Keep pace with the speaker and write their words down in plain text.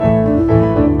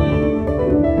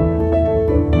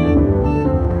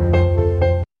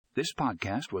This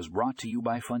podcast was brought to you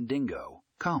by Fundingo.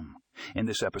 Come. In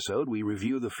this episode, we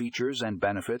review the features and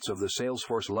benefits of the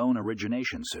Salesforce loan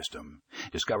origination system.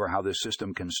 Discover how this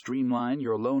system can streamline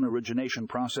your loan origination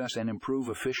process and improve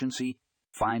efficiency.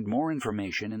 Find more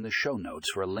information in the show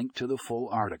notes for a link to the full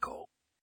article.